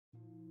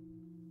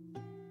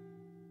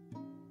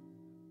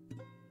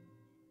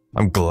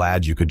I'm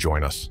glad you could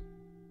join us.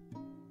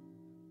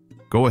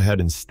 Go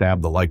ahead and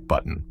stab the like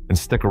button and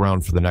stick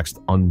around for the next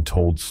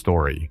untold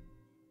story.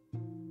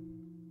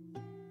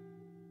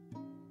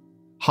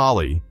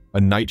 Holly,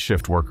 a night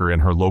shift worker in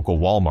her local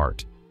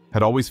Walmart,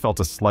 had always felt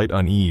a slight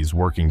unease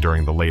working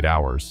during the late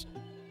hours.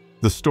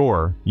 The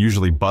store,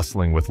 usually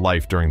bustling with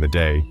life during the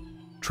day,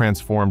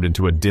 transformed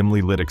into a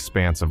dimly lit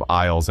expanse of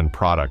aisles and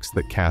products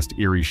that cast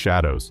eerie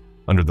shadows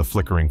under the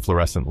flickering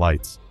fluorescent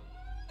lights.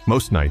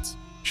 Most nights,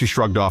 she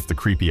shrugged off the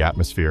creepy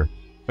atmosphere,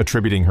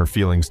 attributing her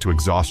feelings to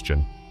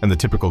exhaustion and the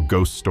typical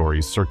ghost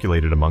stories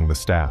circulated among the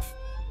staff.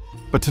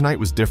 But tonight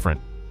was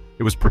different.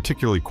 It was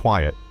particularly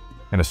quiet,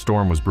 and a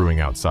storm was brewing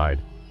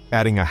outside,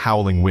 adding a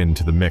howling wind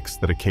to the mix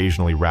that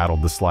occasionally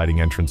rattled the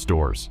sliding entrance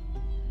doors.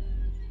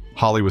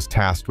 Holly was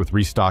tasked with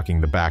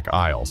restocking the back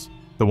aisles,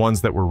 the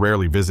ones that were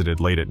rarely visited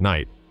late at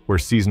night, where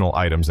seasonal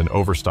items and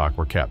overstock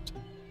were kept.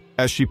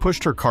 As she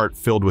pushed her cart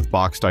filled with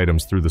boxed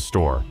items through the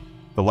store,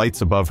 the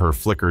lights above her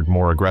flickered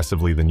more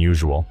aggressively than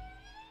usual.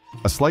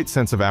 A slight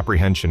sense of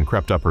apprehension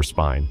crept up her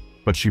spine,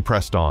 but she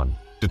pressed on,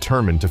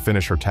 determined to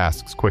finish her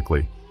tasks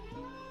quickly.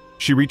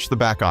 She reached the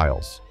back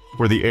aisles,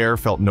 where the air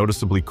felt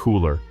noticeably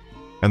cooler,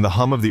 and the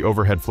hum of the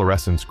overhead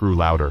fluorescents grew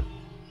louder.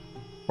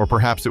 Or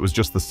perhaps it was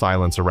just the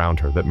silence around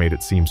her that made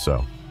it seem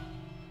so.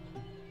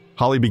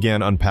 Holly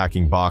began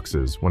unpacking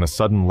boxes when a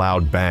sudden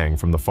loud bang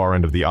from the far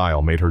end of the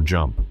aisle made her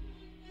jump.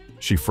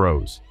 She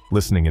froze,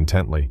 listening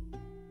intently.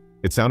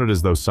 It sounded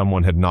as though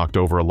someone had knocked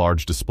over a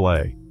large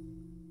display.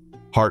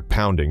 Heart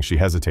pounding, she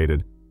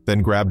hesitated,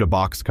 then grabbed a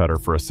box cutter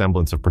for a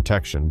semblance of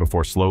protection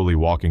before slowly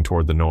walking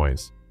toward the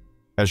noise.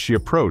 As she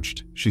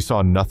approached, she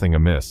saw nothing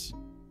amiss.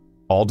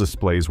 All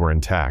displays were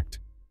intact,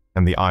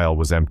 and the aisle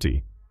was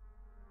empty.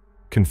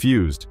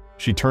 Confused,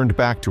 she turned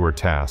back to her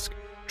task,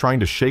 trying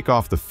to shake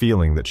off the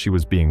feeling that she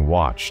was being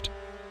watched.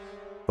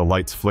 The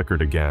lights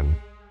flickered again,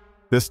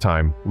 this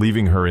time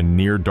leaving her in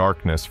near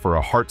darkness for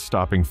a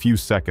heart-stopping few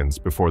seconds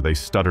before they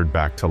stuttered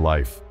back to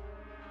life.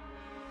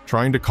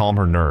 Trying to calm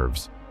her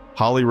nerves,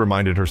 Holly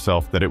reminded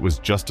herself that it was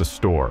just a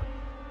store,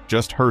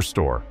 just her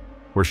store,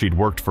 where she'd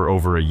worked for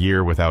over a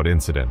year without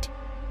incident.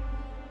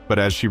 But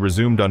as she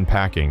resumed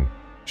unpacking,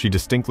 she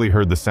distinctly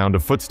heard the sound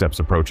of footsteps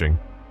approaching.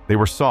 They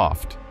were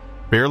soft,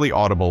 barely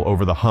audible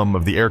over the hum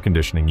of the air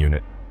conditioning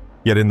unit.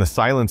 Yet in the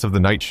silence of the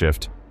night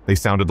shift, they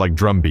sounded like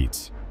drum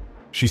beats.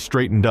 She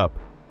straightened up,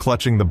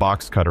 clutching the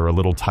box cutter a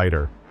little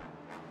tighter.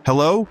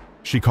 "Hello?"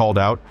 she called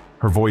out,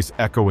 her voice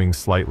echoing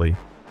slightly.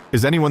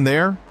 "Is anyone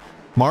there?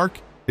 Mark,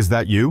 is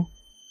that you?"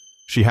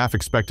 She half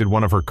expected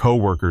one of her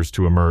co-workers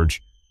to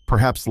emerge,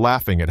 perhaps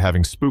laughing at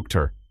having spooked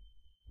her.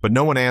 But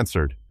no one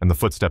answered, and the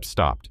footsteps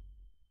stopped.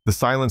 The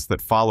silence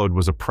that followed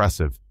was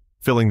oppressive,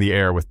 filling the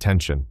air with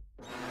tension.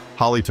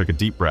 Holly took a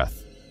deep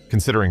breath,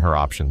 considering her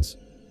options.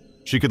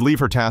 She could leave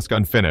her task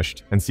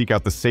unfinished and seek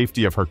out the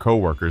safety of her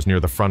co-workers near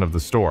the front of the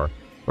store,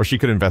 or she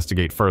could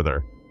investigate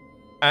further.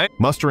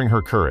 Mustering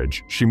her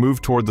courage, she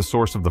moved toward the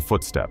source of the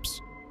footsteps,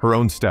 her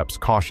own steps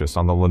cautious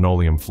on the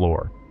linoleum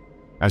floor.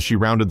 As she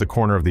rounded the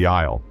corner of the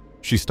aisle,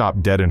 she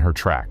stopped dead in her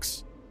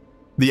tracks.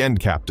 The end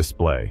cap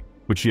display,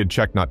 which she had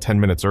checked not 10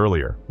 minutes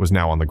earlier, was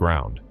now on the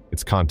ground,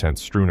 its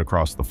contents strewn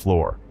across the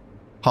floor.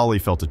 Holly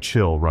felt a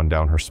chill run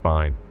down her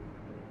spine.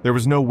 There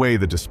was no way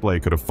the display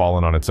could have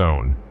fallen on its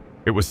own.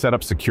 It was set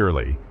up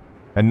securely,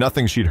 and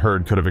nothing she'd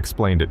heard could have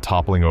explained it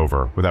toppling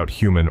over without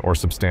human or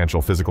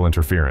substantial physical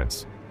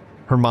interference.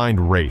 Her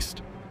mind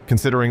raced,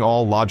 considering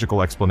all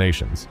logical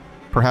explanations.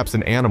 Perhaps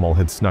an animal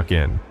had snuck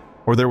in,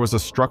 or there was a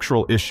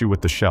structural issue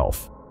with the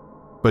shelf.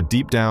 But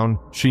deep down,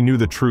 she knew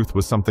the truth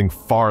was something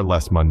far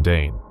less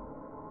mundane.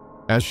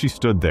 As she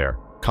stood there,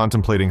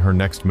 contemplating her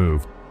next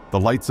move, the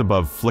lights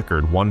above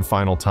flickered one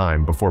final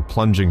time before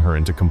plunging her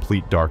into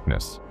complete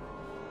darkness.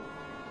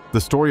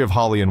 The story of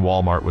Holly in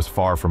Walmart was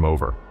far from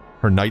over,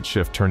 her night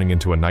shift turning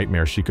into a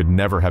nightmare she could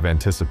never have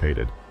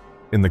anticipated.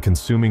 In the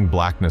consuming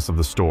blackness of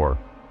the store,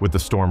 with the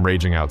storm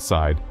raging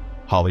outside,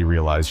 Holly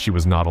realized she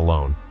was not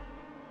alone.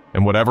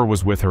 And whatever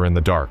was with her in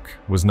the dark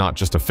was not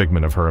just a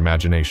figment of her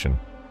imagination.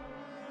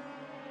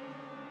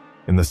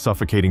 In the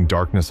suffocating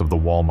darkness of the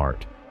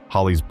Walmart,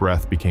 Holly's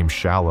breath became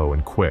shallow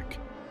and quick.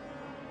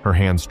 Her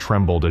hands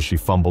trembled as she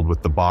fumbled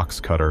with the box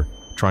cutter,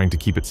 trying to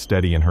keep it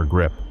steady in her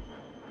grip.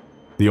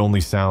 The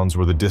only sounds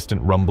were the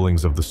distant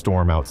rumblings of the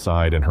storm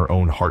outside and her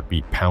own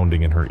heartbeat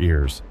pounding in her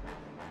ears.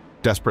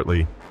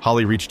 Desperately,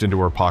 Holly reached into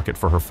her pocket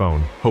for her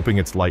phone, hoping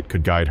its light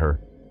could guide her.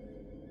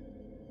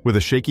 With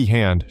a shaky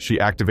hand,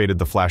 she activated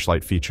the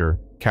flashlight feature,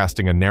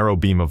 casting a narrow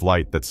beam of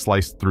light that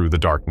sliced through the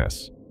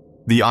darkness.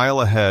 The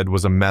aisle ahead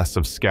was a mess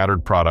of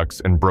scattered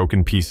products and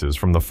broken pieces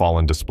from the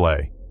fallen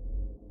display.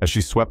 As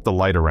she swept the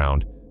light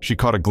around, she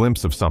caught a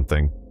glimpse of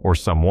something, or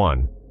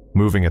someone,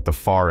 moving at the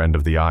far end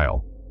of the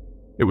aisle.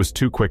 It was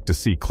too quick to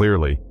see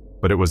clearly,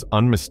 but it was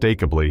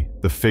unmistakably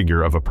the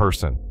figure of a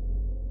person.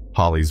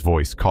 Holly's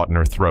voice caught in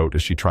her throat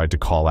as she tried to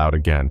call out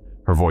again,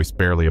 her voice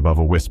barely above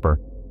a whisper.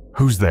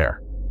 "Who's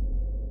there?"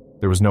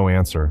 There was no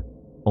answer,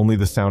 only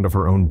the sound of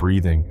her own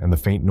breathing and the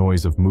faint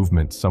noise of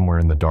movement somewhere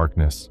in the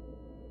darkness.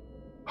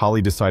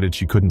 Holly decided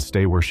she couldn't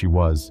stay where she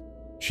was.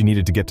 She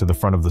needed to get to the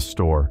front of the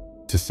store,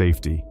 to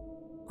safety.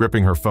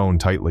 Gripping her phone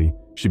tightly,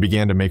 she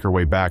began to make her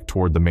way back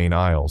toward the main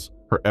aisles,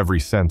 her every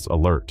sense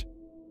alert.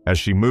 As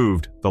she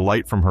moved, the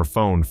light from her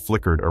phone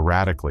flickered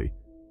erratically,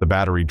 the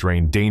battery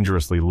drained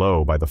dangerously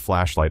low by the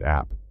flashlight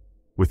app.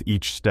 With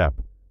each step,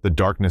 the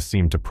darkness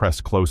seemed to press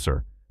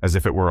closer, as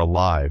if it were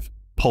alive,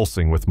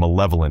 pulsing with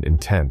malevolent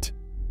intent.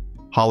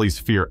 Holly's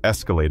fear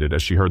escalated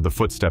as she heard the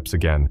footsteps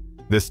again,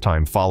 this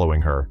time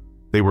following her.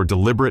 They were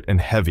deliberate and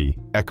heavy,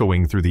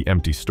 echoing through the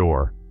empty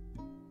store.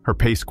 Her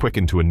pace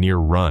quickened to a near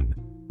run,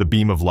 the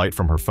beam of light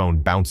from her phone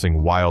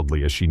bouncing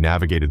wildly as she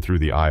navigated through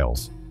the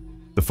aisles.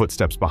 The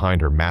footsteps behind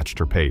her matched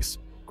her pace,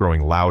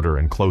 growing louder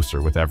and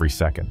closer with every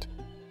second.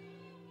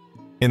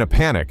 In a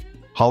panic,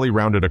 Holly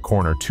rounded a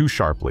corner too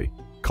sharply,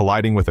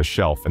 colliding with a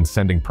shelf and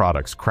sending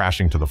products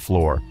crashing to the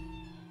floor.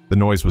 The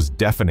noise was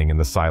deafening in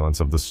the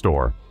silence of the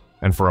store,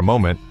 and for a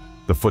moment,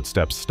 the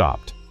footsteps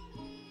stopped.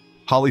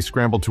 Holly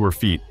scrambled to her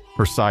feet,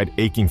 her side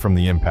aching from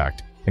the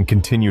impact, and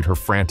continued her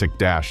frantic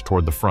dash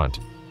toward the front.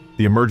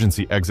 The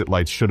emergency exit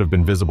lights should have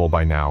been visible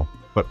by now,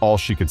 but all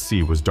she could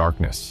see was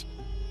darkness.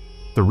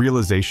 The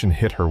realization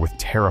hit her with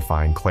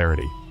terrifying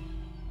clarity.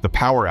 The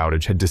power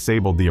outage had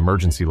disabled the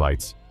emergency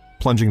lights,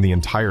 plunging the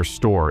entire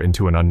store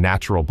into an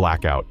unnatural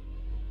blackout.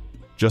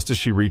 Just as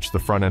she reached the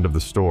front end of the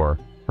store,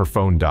 her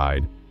phone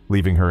died,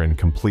 leaving her in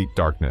complete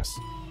darkness.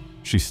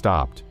 She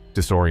stopped,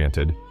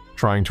 disoriented,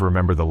 trying to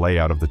remember the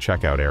layout of the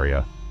checkout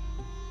area.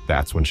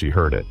 That's when she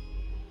heard it,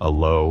 a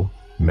low,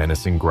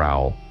 menacing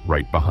growl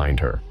right behind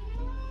her.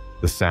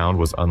 The sound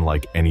was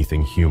unlike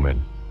anything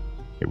human.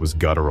 It was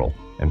guttural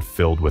and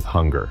filled with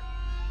hunger.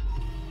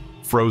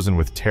 Frozen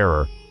with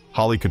terror,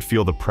 Holly could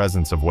feel the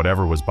presence of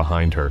whatever was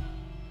behind her.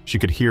 She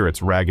could hear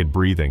its ragged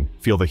breathing,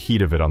 feel the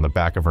heat of it on the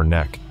back of her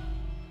neck.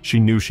 She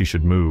knew she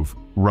should move,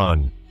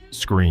 run,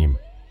 scream,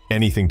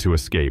 anything to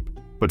escape,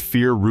 but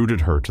fear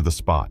rooted her to the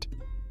spot.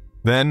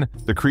 Then,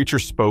 the creature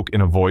spoke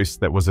in a voice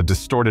that was a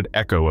distorted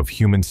echo of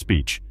human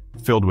speech,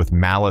 filled with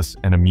malice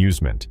and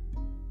amusement.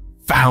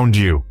 "Found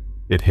you!"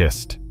 it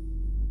hissed.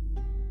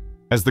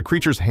 As the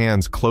creature's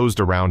hands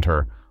closed around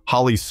her,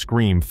 Holly's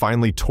scream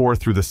finally tore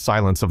through the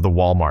silence of the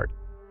Walmart.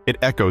 It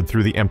echoed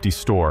through the empty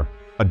store,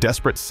 a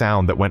desperate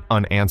sound that went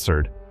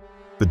unanswered.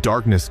 The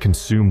darkness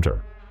consumed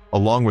her,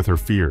 along with her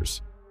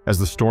fears, as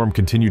the storm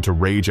continued to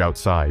rage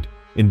outside,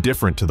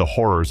 indifferent to the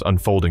horrors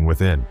unfolding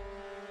within.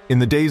 In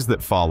the days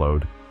that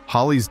followed,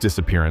 Holly's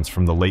disappearance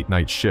from the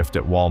late-night shift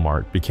at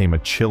Walmart became a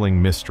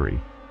chilling mystery.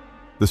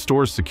 The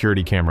store's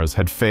security cameras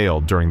had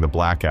failed during the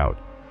blackout,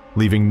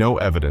 leaving no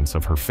evidence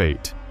of her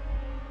fate.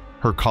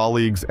 Her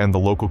colleagues and the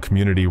local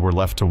community were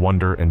left to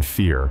wonder and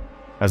fear,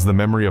 as the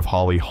memory of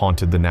Holly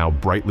haunted the now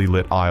brightly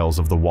lit aisles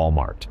of the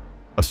Walmart,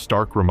 a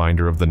stark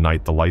reminder of the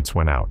night the lights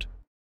went out.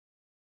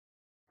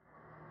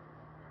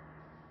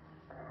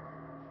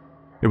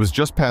 It was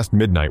just past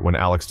midnight when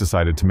Alex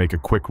decided to make a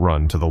quick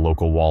run to the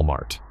local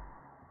Walmart.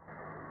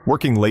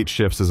 Working late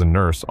shifts as a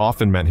nurse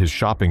often meant his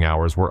shopping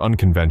hours were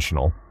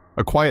unconventional,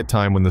 a quiet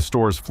time when the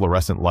store's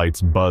fluorescent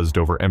lights buzzed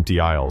over empty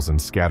aisles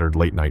and scattered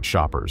late-night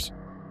shoppers.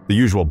 The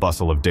usual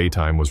bustle of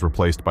daytime was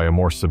replaced by a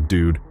more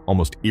subdued,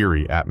 almost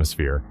eerie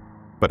atmosphere,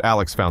 but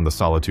Alex found the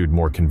solitude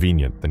more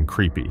convenient than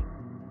creepy.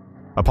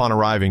 Upon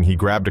arriving, he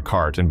grabbed a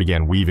cart and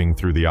began weaving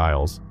through the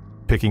aisles,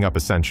 picking up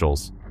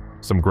essentials,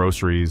 some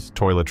groceries,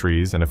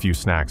 toiletries, and a few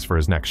snacks for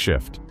his next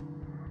shift.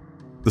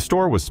 The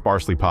store was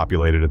sparsely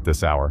populated at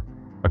this hour.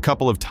 A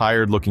couple of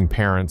tired-looking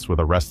parents with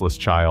a restless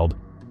child,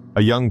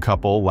 a young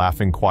couple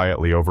laughing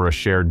quietly over a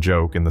shared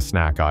joke in the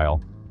snack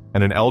aisle,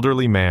 and an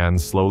elderly man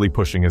slowly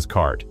pushing his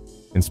cart,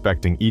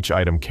 inspecting each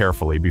item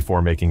carefully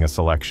before making a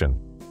selection.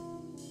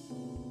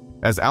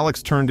 As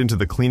Alex turned into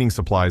the cleaning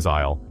supplies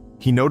aisle,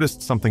 he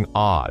noticed something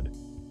odd,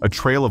 a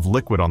trail of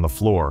liquid on the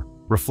floor,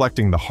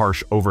 reflecting the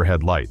harsh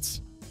overhead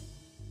lights.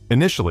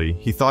 Initially,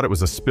 he thought it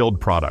was a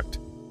spilled product,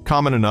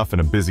 common enough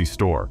in a busy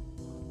store,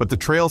 but the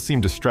trail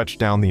seemed to stretch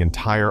down the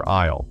entire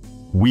aisle,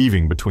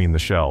 weaving between the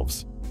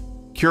shelves.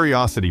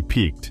 Curiosity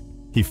piqued,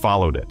 he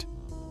followed it,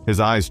 his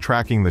eyes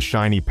tracking the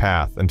shiny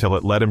path until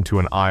it led him to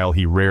an aisle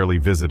he rarely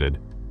visited,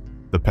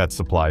 the pet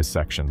supplies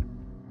section.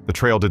 The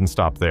trail didn't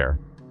stop there.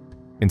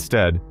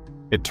 Instead,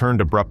 it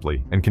turned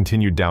abruptly and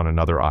continued down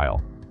another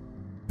aisle.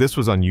 This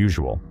was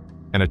unusual,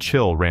 and a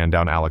chill ran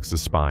down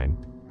Alex's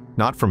spine,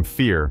 not from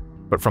fear,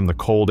 but from the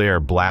cold air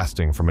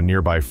blasting from a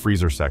nearby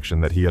freezer section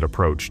that he had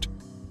approached.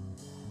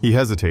 He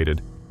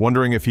hesitated,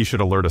 wondering if he should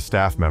alert a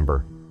staff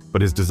member,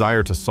 but his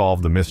desire to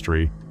solve the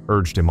mystery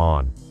urged him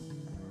on.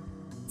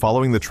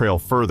 Following the trail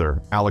further,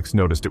 Alex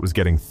noticed it was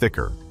getting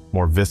thicker,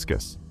 more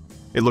viscous.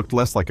 It looked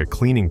less like a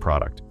cleaning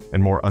product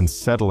and more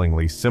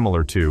unsettlingly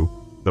similar to,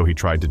 though he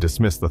tried to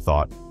dismiss the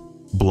thought,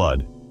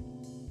 blood.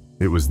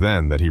 It was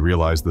then that he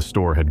realized the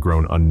store had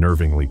grown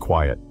unnervingly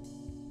quiet.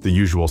 The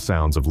usual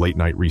sounds of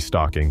late-night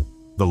restocking,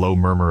 the low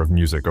murmur of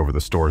music over the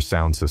store's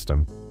sound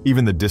system,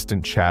 even the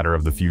distant chatter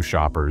of the few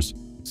shoppers,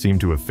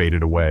 seemed to have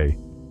faded away,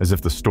 as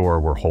if the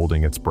store were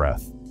holding its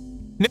breath.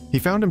 He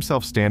found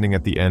himself standing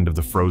at the end of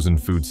the frozen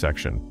food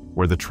section,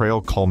 where the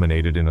trail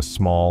culminated in a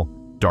small,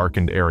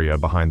 darkened area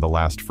behind the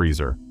last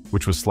freezer.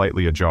 which was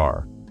slightly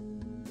ajar.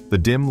 The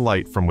dim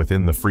light from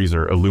within the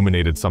freezer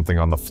illuminated something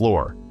on the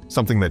floor,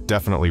 something that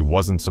definitely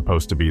wasn't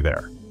supposed to be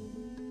there.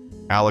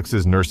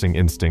 Alex's nursing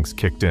instincts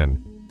kicked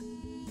in.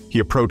 He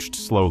approached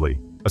slowly,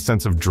 a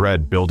sense of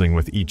dread building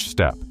with each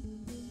step.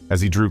 As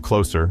he drew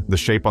closer, the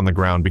shape on the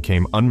ground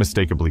became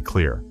unmistakably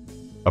clear.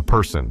 A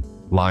person,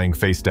 lying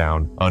face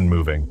down,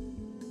 unmoving.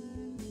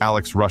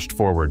 Alex rushed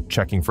forward,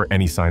 checking for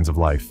any signs of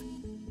life.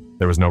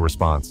 There was no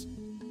response.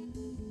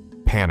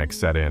 Panic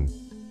set in.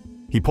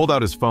 He pulled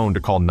out his phone to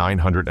call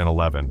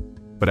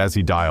 911, but as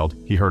he dialed,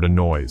 he heard a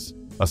noise,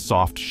 a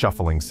soft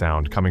shuffling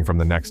sound coming from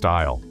the next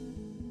aisle.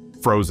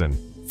 Frozen,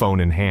 phone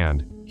in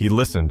hand, he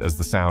listened as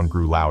the sound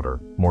grew louder,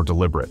 more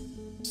deliberate.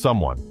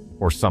 Someone,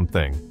 or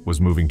something,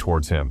 was moving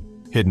towards him,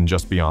 hidden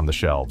just beyond the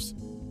shelves.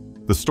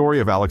 The story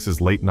of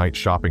Alex's late-night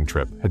shopping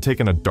trip had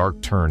taken a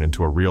dark turn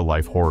into a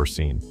real-life horror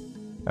scene.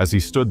 As he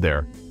stood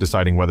there,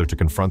 deciding whether to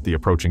confront the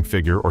approaching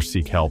figure or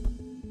seek help,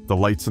 the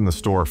lights in the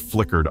store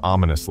flickered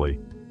ominously,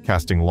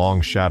 casting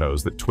long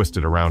shadows that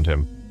twisted around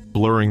him,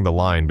 blurring the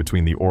line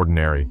between the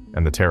ordinary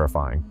and the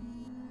terrifying.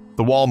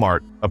 The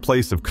Walmart, a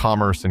place of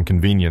commerce and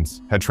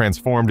convenience, had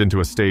transformed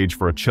into a stage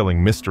for a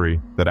chilling mystery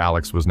that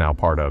Alex was now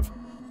part of.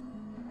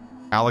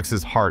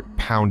 Alex's heart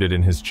pounded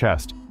in his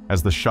chest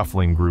as the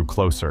shuffling grew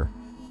closer.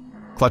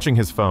 Clutching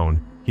his phone,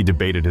 he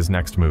debated his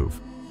next move.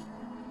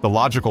 The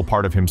logical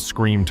part of him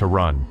screamed to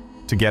run,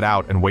 to get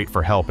out and wait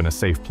for help in a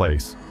safe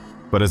place.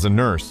 But as a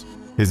nurse,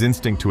 his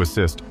instinct to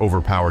assist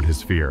overpowered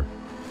his fear.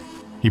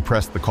 He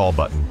pressed the call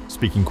button,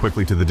 speaking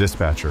quickly to the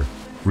dispatcher,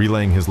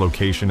 relaying his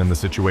location and the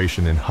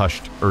situation in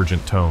hushed,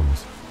 urgent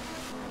tones.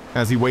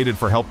 As he waited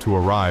for help to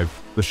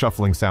arrive, the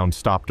shuffling sound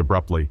stopped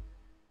abruptly.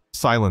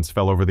 Silence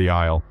fell over the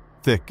aisle,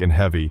 thick and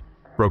heavy,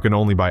 broken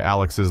only by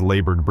Alex's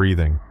labored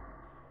breathing.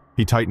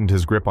 He tightened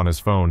his grip on his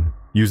phone,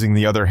 using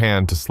the other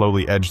hand to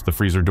slowly edge the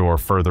freezer door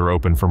further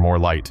open for more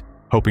light,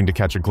 hoping to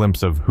catch a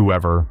glimpse of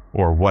whoever,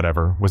 or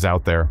whatever, was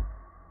out there.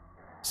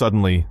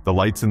 Suddenly, the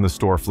lights in the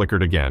store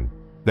flickered again,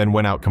 then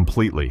went out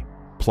completely,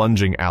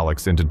 plunging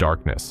Alex into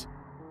darkness.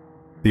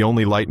 The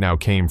only light now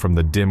came from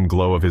the dim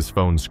glow of his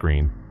phone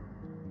screen.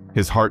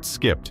 His heart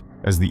skipped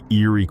as the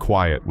eerie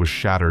quiet was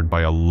shattered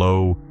by a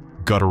low,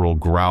 guttural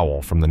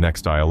growl from the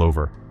next aisle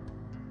over.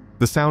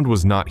 The sound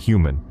was not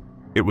human.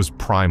 It was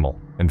primal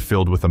and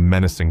filled with a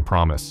menacing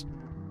promise.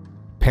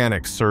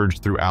 Panic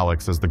surged through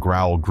Alex as the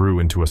growl grew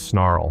into a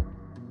snarl.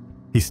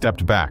 He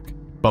stepped back,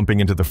 bumping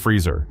into the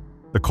freezer,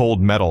 the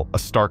cold metal a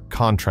stark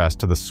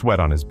contrast to the sweat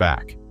on his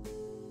back.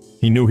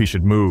 He knew he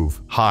should move,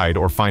 hide,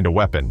 or find a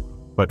weapon,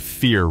 but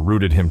fear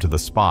rooted him to the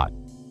spot.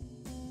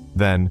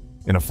 Then,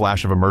 in a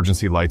flash of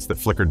emergency lights that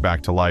flickered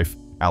back to life,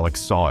 Alex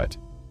saw it.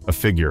 A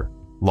figure,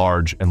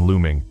 large and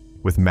looming,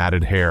 with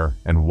matted hair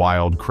and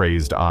wild,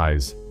 crazed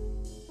eyes.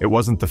 It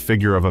wasn't the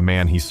figure of a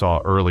man he saw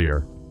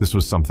earlier. This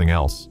was something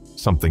else,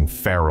 something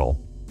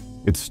feral.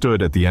 It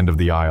stood at the end of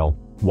the aisle,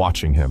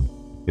 watching him,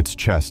 its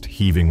chest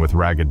heaving with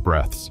ragged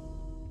breaths.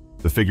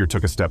 The figure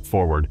took a step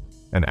forward,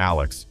 and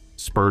Alex,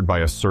 spurred by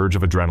a surge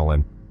of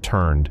adrenaline,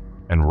 turned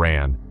and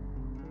ran.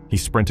 He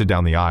sprinted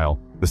down the aisle,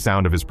 the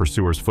sound of his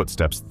pursuer's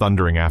footsteps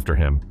thundering after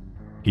him.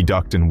 He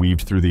ducked and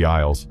weaved through the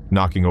aisles,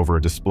 knocking over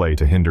a display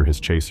to hinder his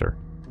chaser.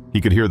 He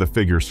could hear the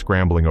figure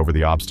scrambling over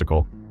the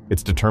obstacle,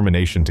 its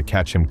determination to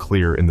catch him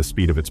clear in the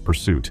speed of its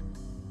pursuit.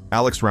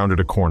 Alex rounded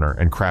a corner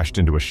and crashed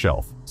into a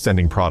shelf,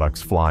 sending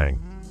products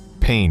flying.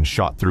 Pain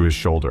shot through his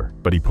shoulder,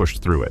 but he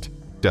pushed through it,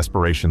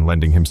 desperation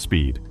lending him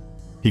speed.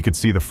 He could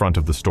see the front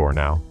of the store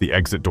now, the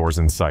exit doors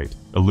in sight,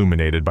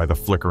 illuminated by the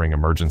flickering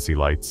emergency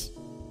lights.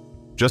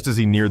 Just as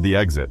he neared the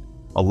exit,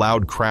 a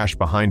loud crash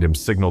behind him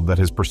signaled that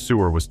his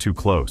pursuer was too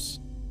close.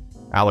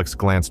 Alex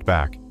glanced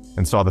back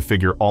and saw the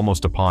figure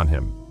almost upon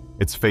him,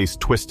 its face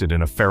twisted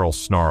in a feral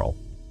snarl.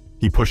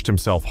 He pushed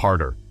himself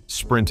harder,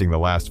 sprinting the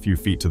last few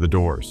feet to the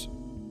doors.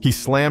 He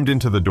slammed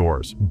into the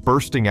doors,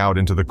 bursting out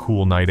into the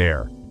cool night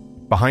air.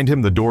 Behind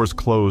him, the doors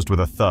closed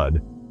with a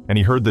thud, and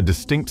he heard the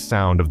distinct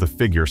sound of the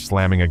figure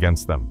slamming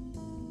against them.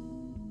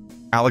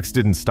 Alex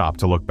didn't stop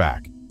to look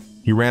back.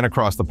 He ran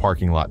across the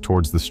parking lot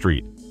towards the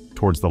street,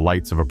 towards the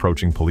lights of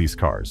approaching police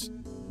cars.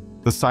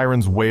 The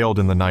sirens wailed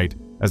in the night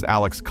as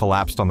Alex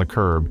collapsed on the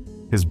curb,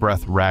 his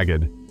breath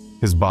ragged,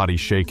 his body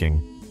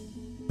shaking.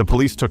 The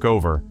police took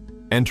over,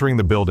 entering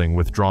the building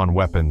with drawn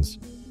weapons.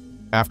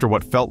 After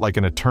what felt like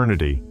an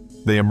eternity,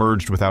 they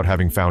emerged without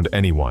having found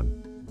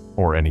anyone,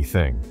 or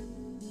anything.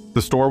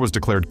 The store was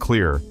declared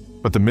clear,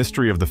 but the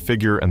mystery of the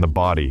figure and the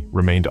body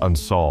remained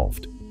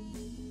unsolved.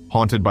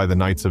 Haunted by the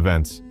night's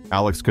events,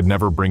 Alex could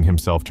never bring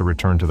himself to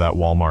return to that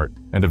Walmart,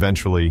 and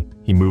eventually,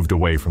 he moved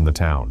away from the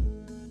town.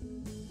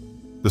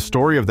 The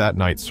story of that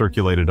night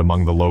circulated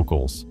among the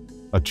locals,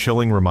 a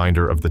chilling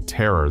reminder of the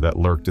terror that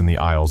lurked in the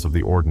aisles of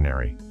the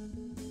ordinary.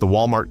 The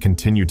Walmart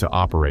continued to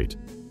operate,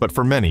 but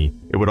for many,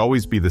 it would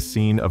always be the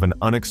scene of an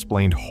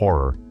unexplained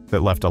horror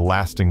that left a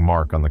lasting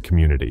mark on the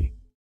community.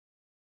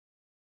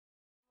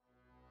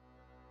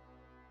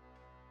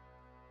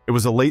 It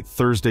was a late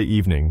Thursday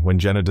evening when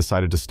Jenna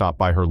decided to stop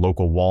by her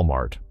local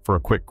Walmart for a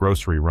quick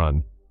grocery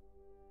run.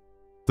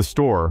 The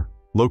store,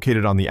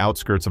 located on the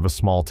outskirts of a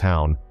small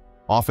town,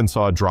 often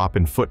saw a drop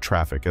in foot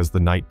traffic as the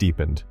night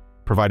deepened,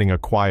 providing a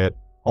quiet,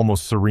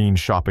 almost serene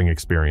shopping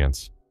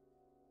experience.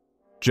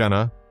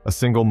 Jenna, a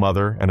single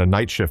mother and a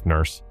night shift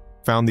nurse,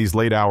 found these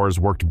late hours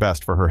worked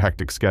best for her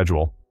hectic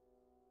schedule.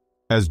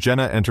 As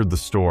Jenna entered the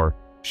store,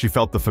 she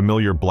felt the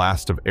familiar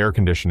blast of air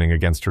conditioning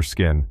against her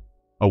skin,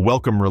 a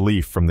welcome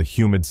relief from the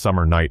humid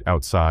summer night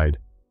outside.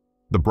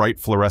 The bright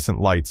fluorescent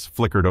lights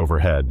flickered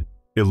overhead,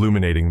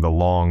 illuminating the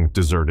long,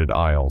 deserted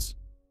aisles.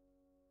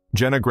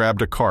 Jenna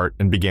grabbed a cart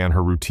and began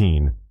her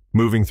routine,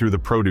 moving through the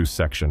produce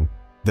section,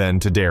 then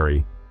to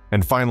dairy,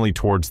 and finally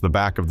towards the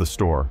back of the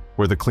store,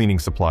 where the cleaning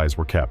supplies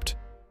were kept.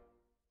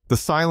 The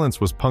silence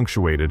was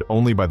punctuated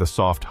only by the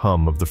soft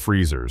hum of the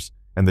freezers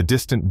and the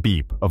distant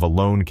beep of a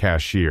lone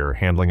cashier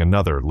handling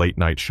another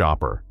late-night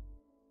shopper.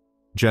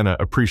 Jenna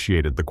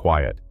appreciated the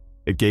quiet.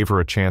 It gave her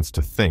a chance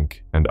to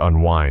think and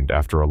unwind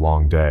after a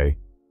long day.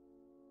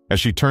 As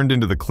she turned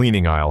into the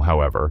cleaning aisle,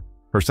 however,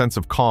 her sense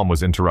of calm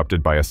was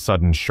interrupted by a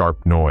sudden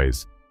sharp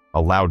noise,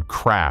 a loud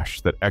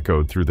crash that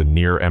echoed through the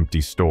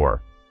near-empty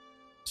store.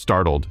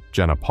 Startled,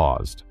 Jenna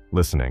paused,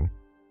 listening.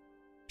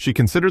 She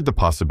considered the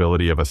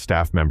possibility of a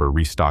staff member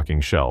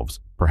restocking shelves,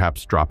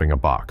 perhaps dropping a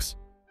box.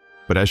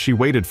 But as she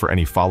waited for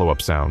any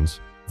follow-up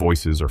sounds,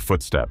 voices or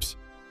footsteps,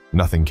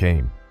 nothing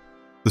came.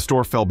 The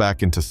store fell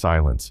back into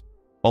silence,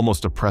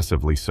 almost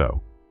oppressively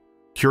so.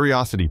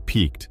 Curiosity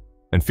piqued,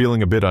 and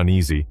feeling a bit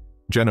uneasy,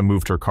 Jenna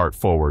moved her cart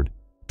forward,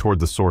 toward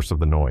the source of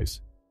the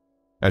noise.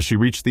 As she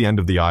reached the end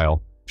of the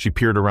aisle, she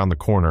peered around the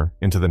corner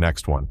into the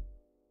next one.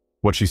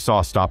 What she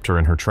saw stopped her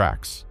in her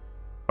tracks.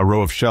 A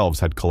row of shelves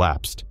had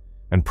collapsed,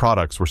 and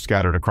products were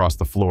scattered across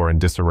the floor in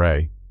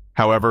disarray.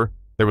 However,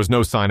 there was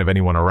no sign of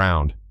anyone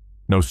around.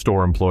 No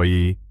store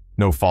employee,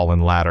 no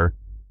fallen ladder,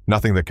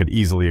 nothing that could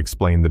easily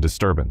explain the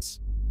disturbance.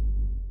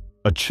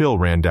 A chill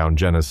ran down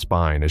Jenna's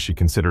spine as she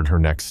considered her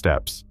next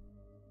steps.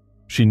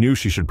 She knew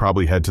she should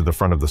probably head to the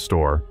front of the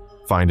store,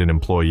 find an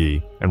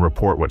employee, and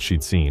report what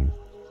she'd seen.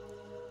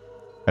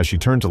 As she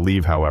turned to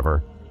leave,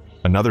 however,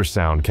 another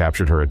sound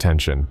captured her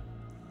attention.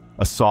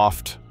 A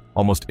soft,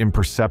 almost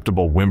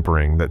imperceptible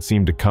whimpering that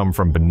seemed to come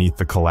from beneath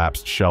the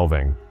collapsed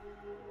shelving.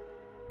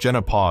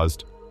 Jenna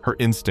paused, her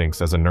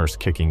instincts as a nurse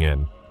kicking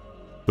in.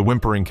 The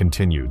whimpering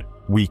continued,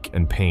 weak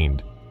and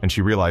pained, and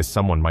she realized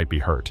someone might be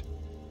hurt.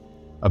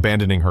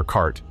 Abandoning her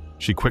cart,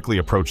 she quickly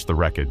approached the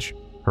wreckage,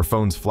 her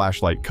phone's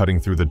flashlight cutting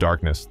through the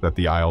darkness that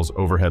the aisle's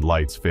overhead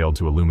lights failed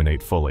to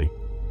illuminate fully.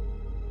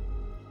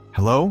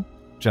 "Hello?"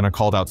 Jenna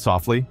called out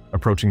softly,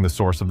 approaching the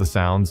source of the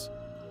sounds.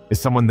 "Is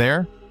someone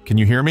there? Can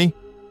you hear me?"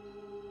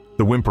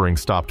 The whimpering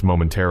stopped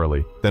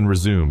momentarily, then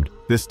resumed,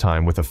 this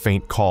time with a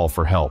faint call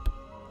for help.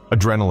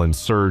 Adrenaline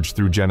surged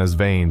through Jenna's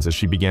veins as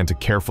she began to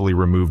carefully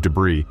remove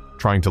debris,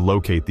 trying to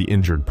locate the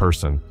injured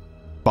person.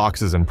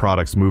 Boxes and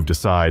products moved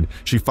aside.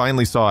 She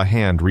finally saw a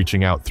hand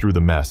reaching out through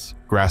the mess,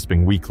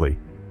 grasping weakly.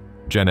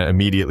 Jenna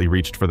immediately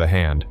reached for the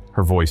hand,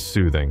 her voice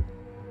soothing.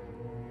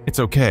 "It's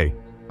okay.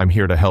 I'm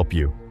here to help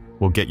you.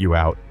 We'll get you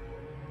out."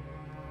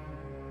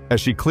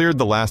 As she cleared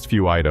the last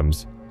few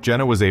items,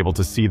 Jenna was able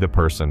to see the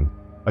person,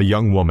 a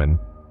young woman,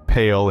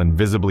 pale and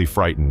visibly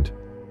frightened,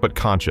 but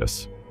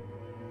conscious.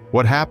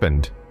 "What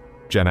happened?"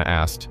 Jenna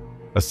asked,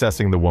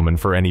 assessing the woman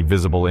for any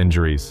visible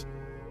injuries.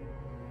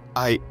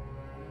 I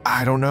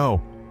don't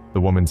know,"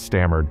 the woman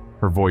stammered,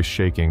 her voice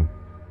shaking.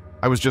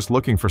 "I was just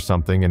looking for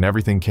something and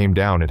everything came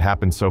down. It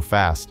happened so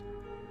fast."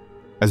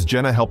 As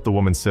Jenna helped the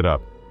woman sit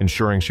up,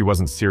 ensuring she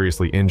wasn't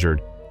seriously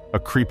injured, a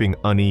creeping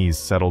unease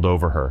settled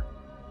over her.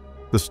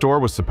 The store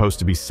was supposed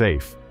to be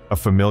safe, a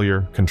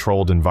familiar,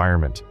 controlled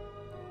environment.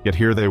 Yet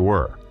here they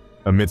were,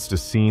 amidst a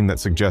scene that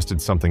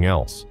suggested something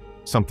else,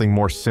 something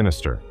more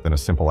sinister than a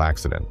simple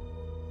accident.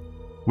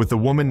 With the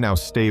woman now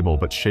stable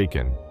but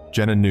shaken,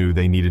 Jenna knew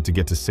they needed to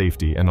get to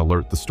safety and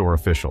alert the store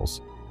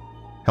officials.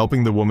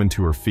 Helping the woman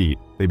to her feet,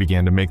 they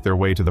began to make their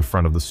way to the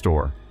front of the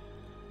store.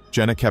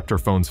 Jenna kept her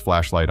phone's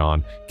flashlight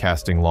on,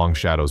 casting long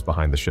shadows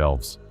behind the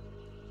shelves.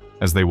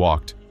 As they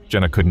walked,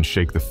 Jenna couldn't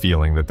shake the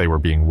feeling that they were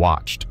being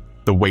watched,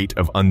 the weight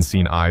of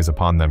unseen eyes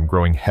upon them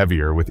growing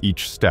heavier with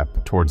each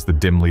step towards the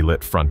dimly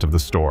lit front of the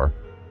store.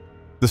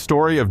 The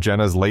story of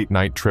Jenna's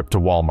late-night trip to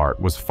Walmart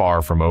was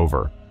far from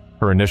over,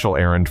 her initial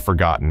errand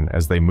forgotten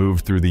as they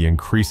moved through the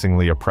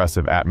increasingly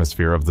oppressive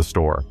atmosphere of the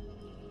store.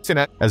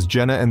 As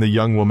Jenna and the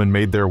young woman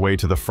made their way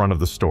to the front of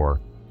the store,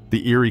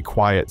 the eerie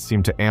quiet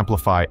seemed to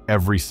amplify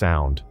every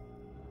sound.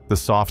 The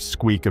soft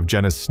squeak of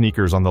Jenna's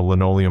sneakers on the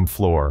linoleum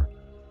floor,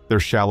 their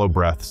shallow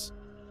breaths,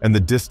 and the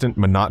distant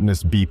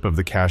monotonous beep of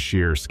the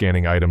cashier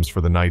scanning items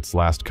for the night's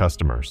last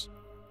customers.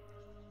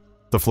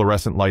 The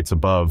fluorescent lights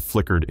above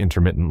flickered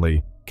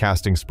intermittently,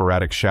 casting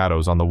sporadic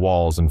shadows on the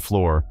walls and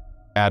floor,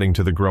 adding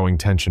to the growing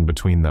tension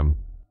between them.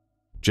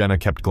 Jenna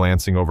kept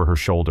glancing over her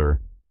shoulder,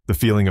 the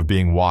feeling of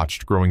being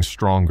watched growing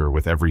stronger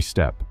with every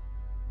step.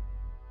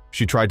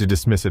 She tried to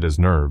dismiss it as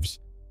nerves,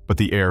 but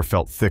the air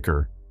felt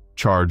thicker,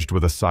 charged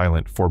with a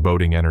silent,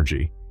 foreboding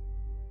energy.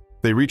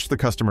 They reached the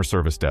customer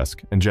service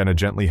desk, and Jenna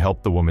gently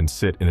helped the woman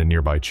sit in a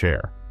nearby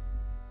chair.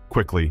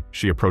 Quickly,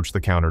 she approached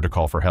the counter to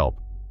call for help.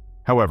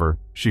 However,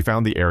 she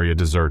found the area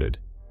deserted,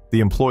 the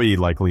employee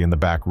likely in the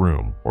back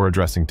room or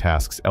addressing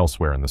tasks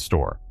elsewhere in the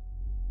store.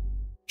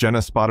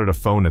 Jenna spotted a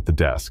phone at the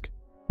desk.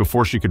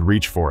 Before she could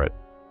reach for it,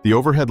 the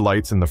overhead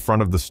lights in the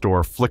front of the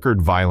store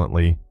flickered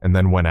violently and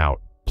then went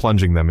out,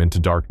 plunging them into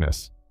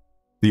darkness.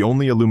 The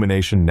only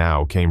illumination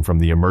now came from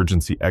the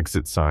emergency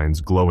exit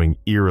signs glowing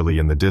eerily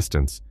in the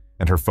distance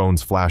and her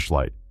phone's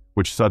flashlight,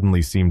 which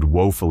suddenly seemed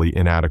woefully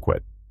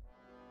inadequate.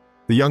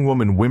 The young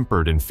woman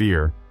whimpered in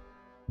fear.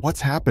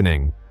 "What's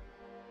happening?"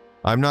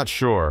 "I'm not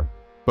sure,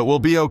 but we'll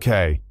be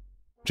okay,"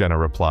 Jenna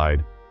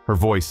replied, her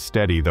voice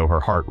steady though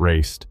her heart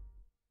raced.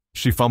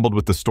 She fumbled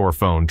with the store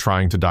phone,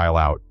 trying to dial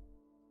out.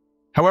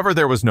 However,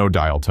 there was no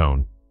dial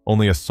tone,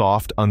 only a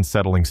soft,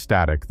 unsettling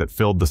static that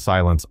filled the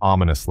silence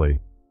ominously.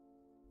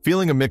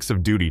 Feeling a mix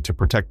of duty to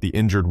protect the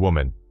injured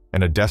woman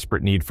and a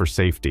desperate need for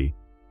safety,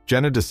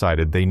 Jenna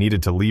decided they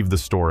needed to leave the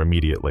store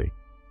immediately.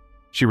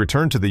 She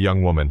returned to the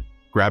young woman,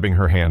 grabbing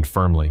her hand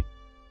firmly.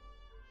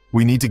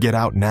 "We need to get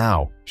out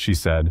now," she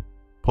said,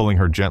 pulling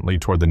her gently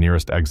toward the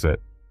nearest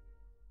exit.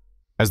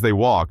 As they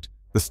walked,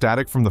 the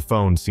static from the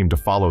phone seemed to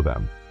follow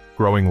them,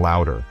 growing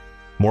louder,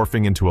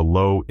 morphing into a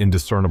low,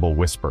 indiscernible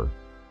whisper.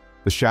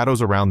 The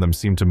shadows around them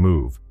seemed to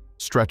move,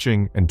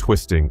 stretching and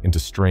twisting into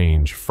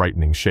strange,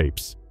 frightening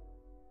shapes.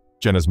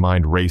 Jenna's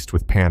mind raced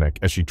with panic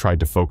as she tried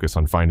to focus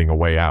on finding a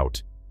way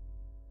out.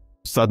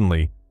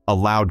 Suddenly, a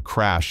loud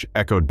crash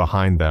echoed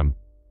behind them.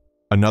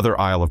 Another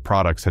aisle of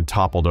products had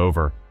toppled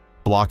over,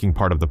 blocking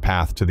part of the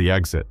path to the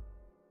exit.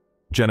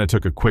 Jenna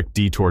took a quick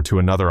detour to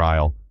another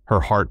aisle,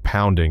 her heart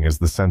pounding as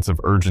the sense of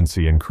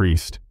urgency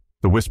increased.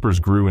 The whispers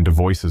grew into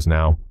voices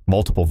now,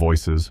 multiple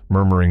voices,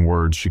 murmuring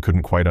words she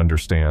couldn't quite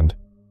understand.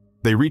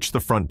 They reached the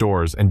front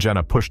doors and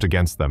Jenna pushed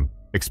against them,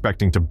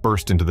 expecting to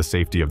burst into the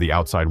safety of the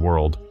outside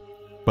world.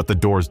 But the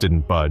doors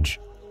didn't budge.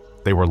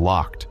 They were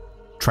locked,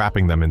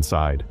 trapping them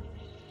inside.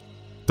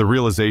 The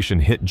realization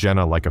hit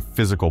Jenna like a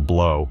physical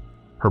blow,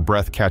 her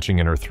breath catching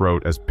in her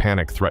throat as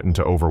panic threatened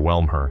to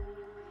overwhelm her.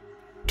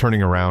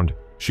 Turning around,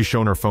 she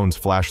shone her phone's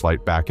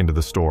flashlight back into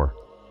the store.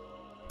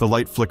 The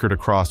light flickered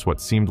across what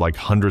seemed like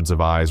hundreds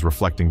of eyes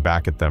reflecting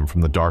back at them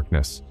from the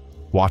darkness,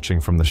 watching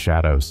from the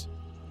shadows.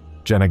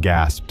 Jenna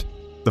gasped,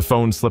 the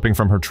phone slipping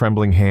from her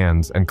trembling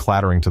hands and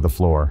clattering to the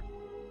floor.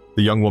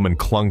 The young woman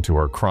clung to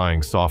her,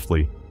 crying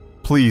softly,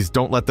 "Please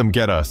don't let them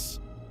get us."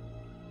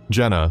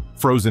 Jenna,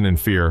 frozen in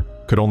fear,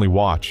 could only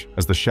watch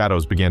as the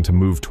shadows began to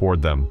move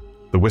toward them,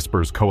 the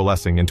whispers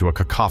coalescing into a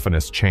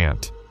cacophonous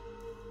chant.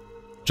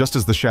 Just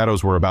as the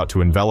shadows were about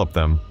to envelop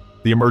them,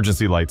 the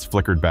emergency lights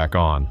flickered back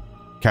on,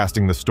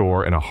 casting the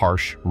store in a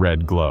harsh,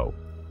 red glow.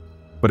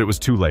 But it was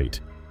too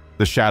late.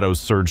 The shadows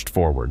surged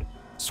forward,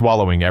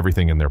 swallowing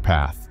everything in their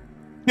path.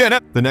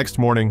 The next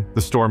morning,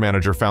 the store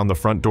manager found the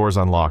front doors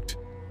unlocked,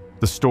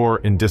 the store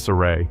in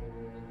disarray.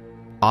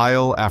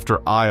 Aisle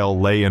after aisle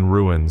lay in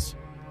ruins,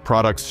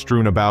 products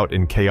strewn about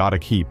in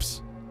chaotic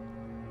heaps.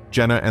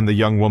 Jenna and the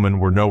young woman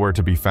were nowhere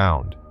to be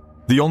found.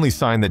 The only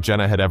sign that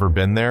Jenna had ever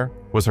been there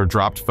was her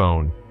dropped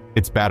phone,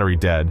 its battery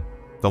dead,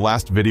 the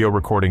last video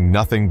recording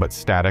nothing but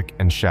static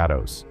and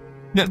shadows.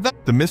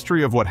 The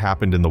mystery of what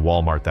happened in the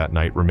Walmart that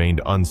night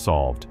remained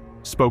unsolved,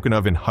 spoken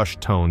of in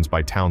hushed tones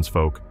by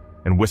townsfolk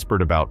and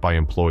whispered about by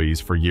employees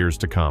for years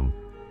to come.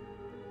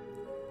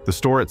 The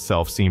store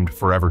itself seemed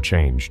forever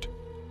changed.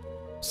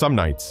 Some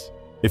nights,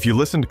 if you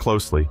listened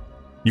closely,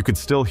 you could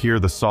still hear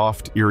the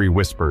soft, eerie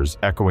whispers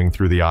echoing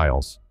through the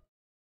aisles.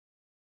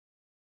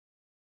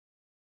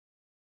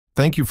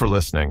 Thank you for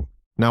listening.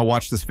 Now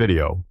watch this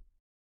video.